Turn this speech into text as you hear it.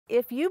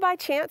If you by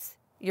chance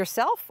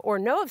yourself or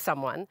know of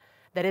someone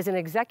that is an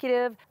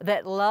executive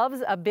that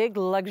loves a big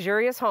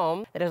luxurious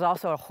home, that is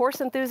also a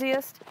horse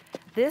enthusiast,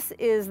 this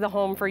is the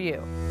home for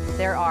you.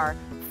 There are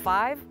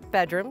 5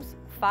 bedrooms,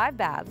 5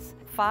 baths,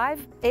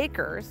 5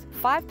 acres,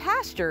 5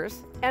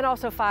 pastures, and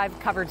also 5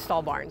 covered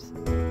stall barns.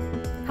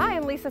 Hi,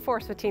 I'm Lisa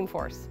Force with Team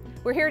Force.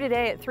 We're here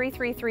today at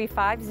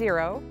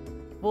 33350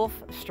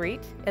 Wolfe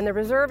Street in the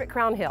Reserve at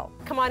Crowne Hill.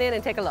 Come on in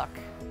and take a look.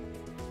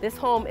 This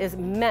home is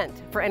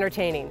meant for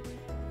entertaining.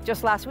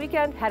 Just last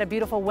weekend, had a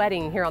beautiful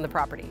wedding here on the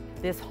property.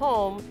 This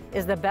home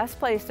is the best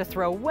place to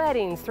throw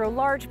weddings, throw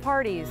large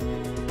parties.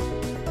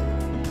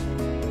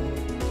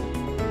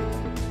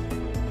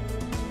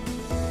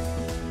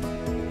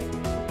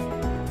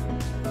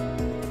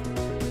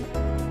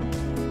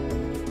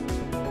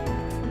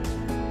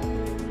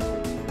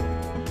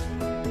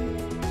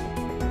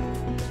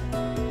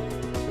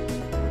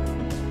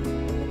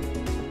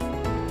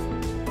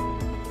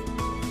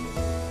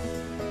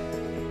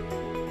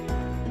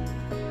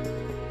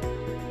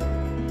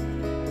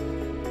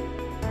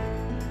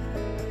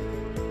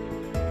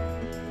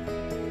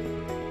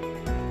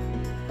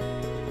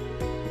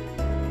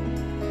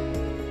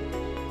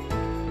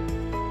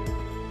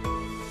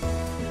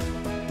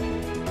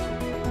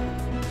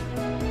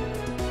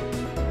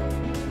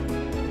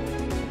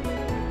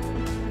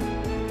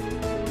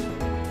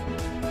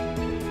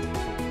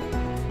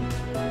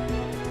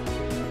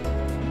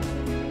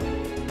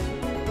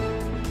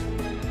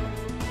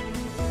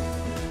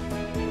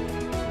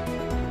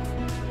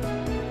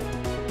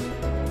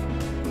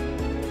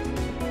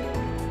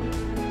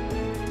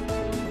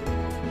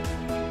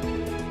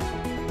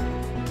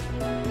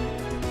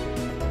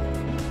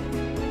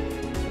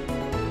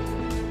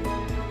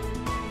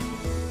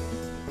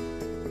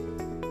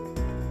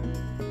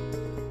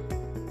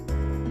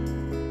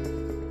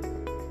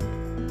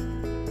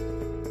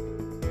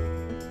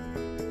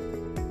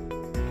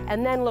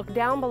 And then look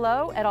down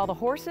below at all the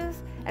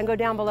horses and go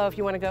down below if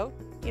you want to go,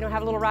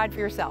 have a little ride for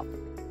yourself.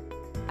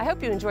 I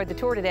hope you enjoyed the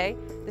tour today.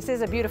 This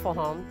is a beautiful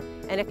home.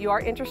 And if you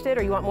are interested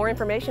or you want more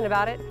information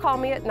about it, call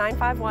me at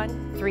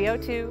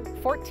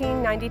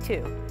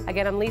 951-302-1492.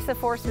 Again, I'm Lisa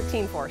Force with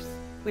Team Force.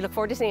 We look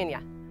forward to seeing you.